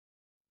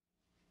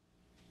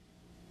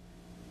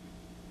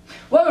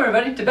Welcome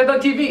everybody to Bedbug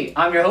TV.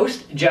 I'm your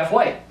host, Jeff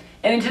White.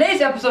 And in today's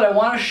episode I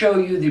want to show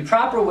you the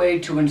proper way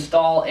to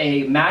install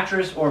a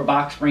mattress or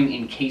box spring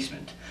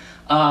encasement.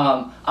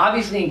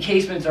 Obviously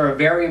encasements are a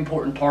very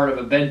important part of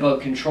a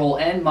bedbug control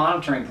and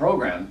monitoring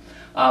program.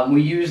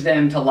 We use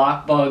them to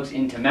lock bugs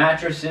into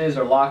mattresses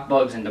or lock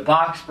bugs into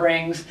box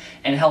springs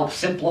and help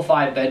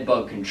simplify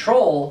bedbug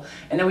control.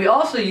 And then we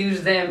also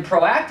use them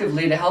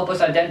proactively to help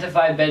us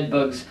identify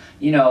bedbugs,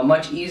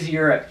 much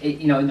easier,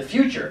 in the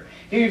future.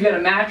 Here you've got a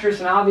mattress,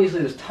 and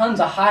obviously there's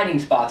tons of hiding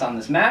spots on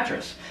this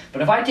mattress.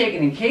 But if I take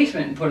an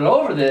encasement and put it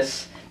over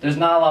this, there's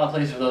not a lot of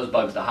places for those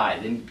bugs to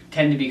hide. They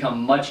tend to become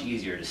much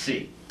easier to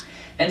see.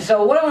 And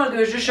so what I want to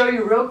do is just show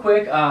you real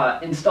quick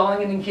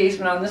installing an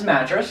encasement on this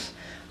mattress.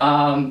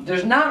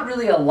 There's not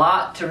really a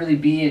lot to really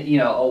be,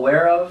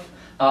 aware of.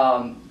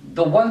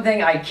 The one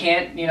thing I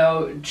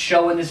can't,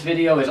 show in this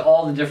video is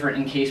all the different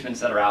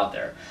encasements that are out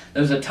there.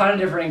 There's a ton of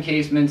different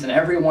encasements, and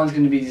every one's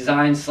going to be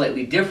designed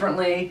slightly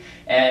differently,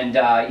 and,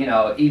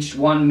 each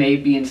one may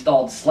be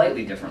installed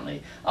slightly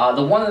differently.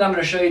 The one that I'm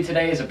going to show you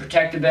today is a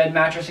protected bed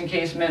mattress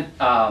encasement.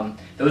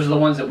 Those are the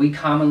ones that we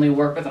commonly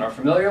work with and are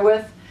familiar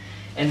with.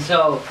 And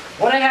so,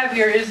 what I have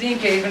here is the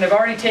encasement. I've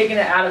already taken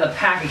it out of the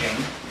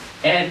packaging.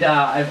 And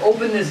I've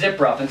opened the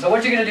zipper up. And so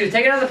what you're going to do is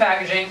take it out of the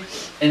packaging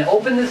and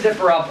open the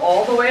zipper up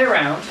all the way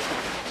around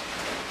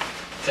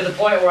to the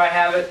point where I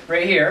have it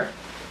right here.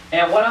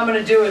 And what I'm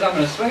going to do is I'm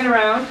going to swing it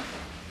around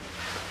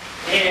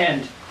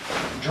and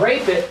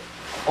drape it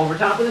over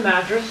top of the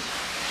mattress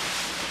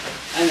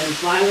and then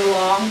slide it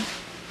along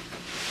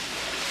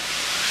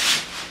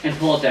and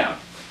pull it down.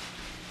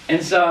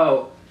 And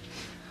so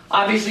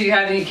obviously you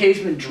have the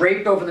encasement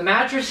draped over the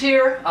mattress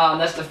here.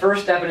 That's the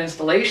first step in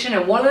installation.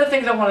 And one of the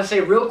things I want to say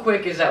real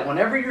quick is that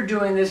whenever you're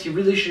doing this, you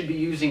really should be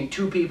using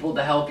two people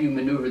to help you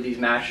maneuver these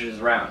mattresses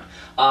around.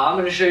 I'm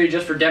going to show you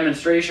just for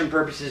demonstration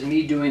purposes,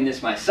 me doing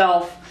this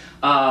myself.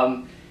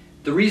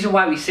 The reason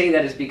why we say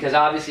that is because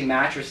obviously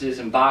mattresses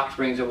and box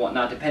springs and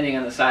whatnot, depending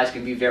on the size,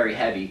 can be very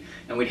heavy.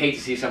 And we'd hate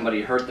to see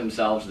somebody hurt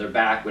themselves, their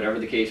back, whatever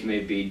the case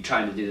may be,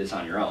 trying to do this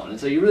on your own. And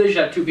so you really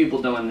should have two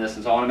people doing this,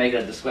 and so I want to make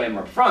that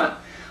disclaimer up front.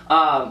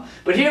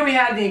 But here we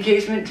have the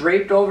encasement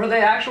draped over the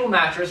actual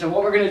mattress, and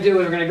what we're going to do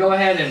is we're going to go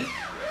ahead and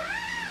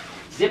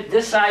zip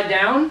this side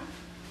down.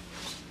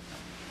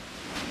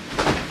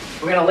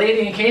 We're going to lay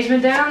the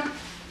encasement down,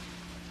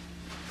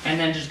 and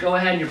then just go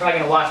ahead, and you're probably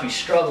going to watch me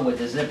struggle with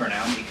the zipper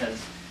now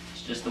because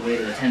it's just the way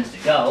that it tends to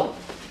go.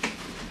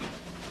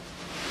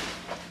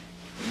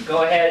 You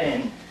go ahead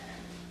and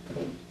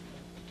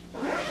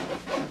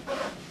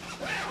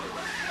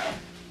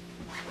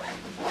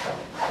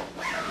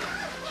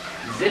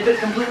zip it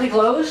completely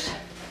closed,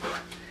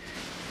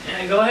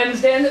 and go ahead and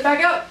stand it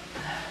back up.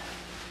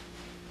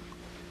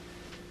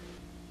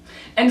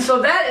 And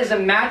so that is a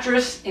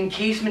mattress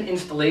encasement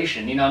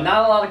installation. Not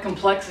a lot of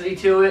complexity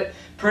to it,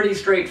 pretty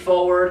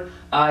straightforward.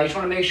 You just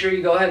want to make sure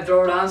you go ahead and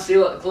throw it on,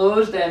 seal it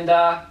closed, and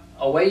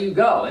away you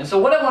go. And so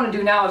what I want to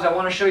do now is I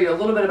want to show you a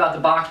little bit about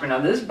the box spring. Now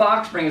this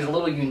box spring is a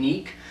little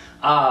unique.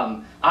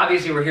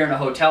 Obviously we're here in a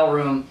hotel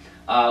room.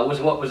 Was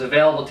what was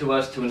available to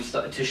us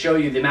to show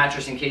you the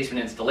mattress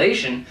encasement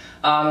installation.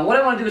 And what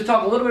I want to do is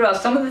talk a little bit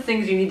about some of the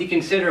things you need to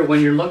consider when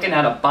you're looking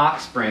at a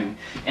box spring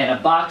and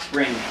a box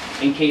spring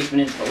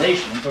encasement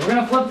installation. So we're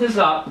going to flip this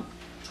up.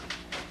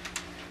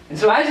 And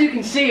so as you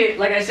can see it,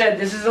 like I said,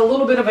 this is a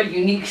little bit of a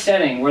unique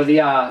setting where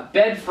the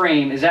bed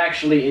frame is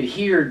actually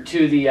adhered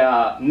to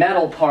the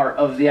metal part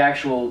of the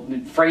actual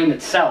frame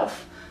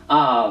itself.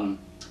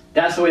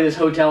 That's the way this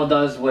hotel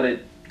does what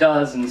it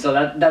does, and so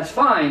that's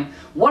fine.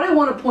 What I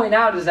want to point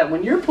out is that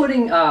when you're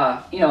putting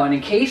an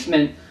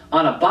encasement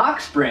on a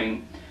box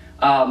spring,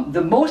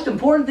 the most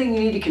important thing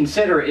you need to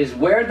consider is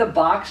where the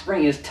box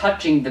spring is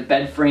touching the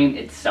bed frame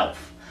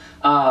itself.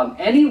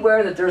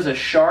 Anywhere that there's a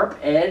sharp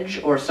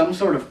edge or some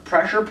sort of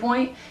pressure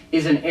point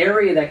is an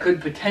area that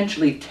could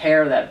potentially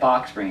tear that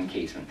box spring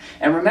encasement.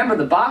 And remember,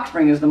 the box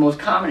spring is the most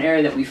common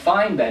area that we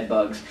find bed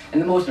bugs,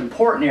 and the most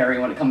important area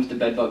when it comes to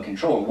bed bug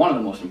control, one of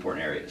the most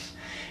important areas.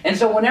 And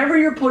so whenever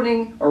you're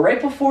putting, or right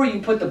before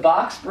you put the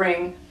box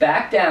spring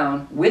back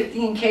down with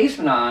the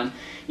encasement on,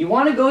 you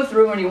want to go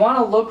through and you want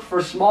to look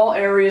for small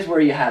areas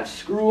where you have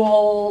screw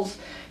holes,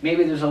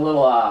 maybe there's a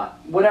little,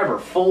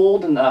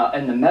 fold in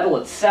the metal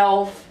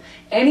itself.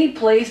 Any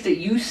place that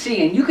you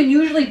see, and you can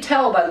usually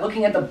tell by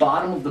looking at the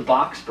bottom of the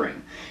box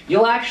spring,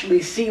 you'll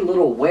actually see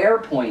little wear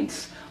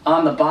points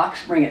on the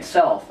box spring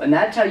itself, and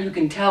that's how you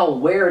can tell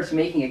where it's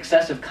making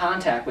excessive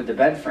contact with the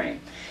bed frame.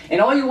 And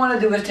all you want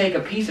to do is take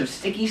a piece of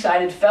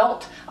sticky-sided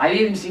felt, I've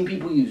even seen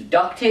people use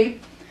duct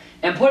tape,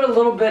 and put a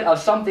little bit of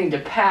something to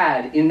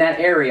pad in that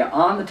area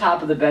on the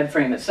top of the bed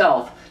frame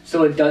itself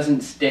so it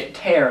doesn't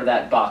tear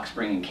that box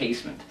spring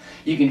encasement.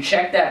 You can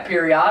check that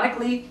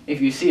periodically.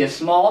 If you see a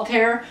small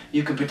tear,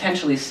 you could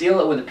potentially seal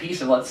it with a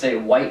piece of, let's say,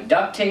 white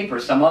duct tape or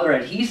some other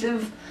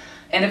adhesive.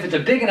 And if it's a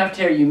big enough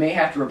tear, you may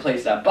have to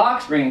replace that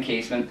box spring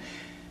encasement.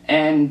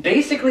 And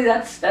basically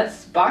that's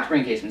box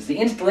spring encasement. The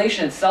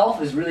installation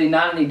itself is really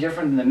not any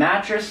different than the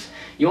mattress.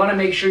 You want to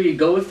make sure you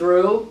go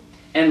through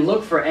and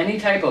look for any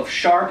type of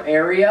sharp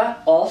area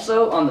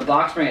also on the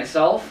box spring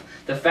itself.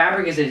 The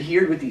fabric is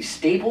adhered with these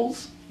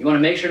staples. You want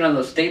to make sure none of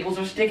those staples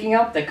are sticking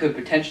up that could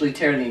potentially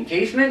tear the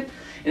encasement.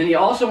 And then you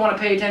also want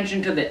to pay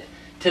attention to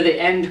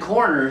the end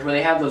corners where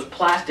they have those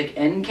plastic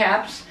end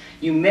caps.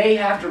 You may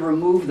have to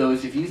remove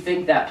those if you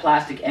think that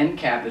plastic end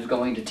cap is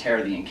going to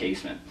tear the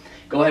encasement.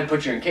 Go ahead and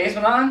put your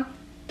encasement on,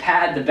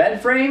 pad the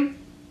bed frame,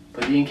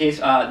 put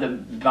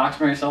the box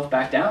spring itself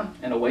back down,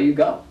 and away you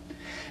go.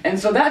 And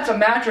so that's a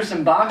mattress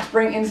and box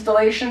spring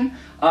installation.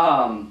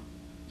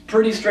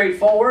 Pretty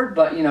straightforward,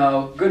 but you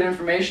know, good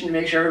information to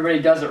make sure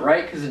everybody does it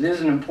right, because it is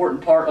an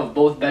important part of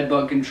both bed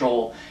bug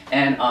control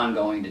and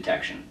ongoing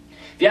detection.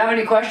 If you have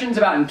any questions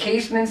about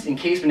encasements,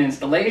 encasement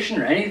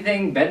installation, or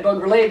anything bed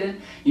bug related,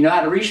 you know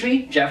how to reach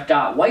me,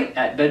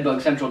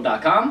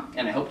 jeff.white@bedbugcentral.com,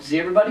 and I hope to see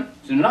everybody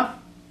soon enough.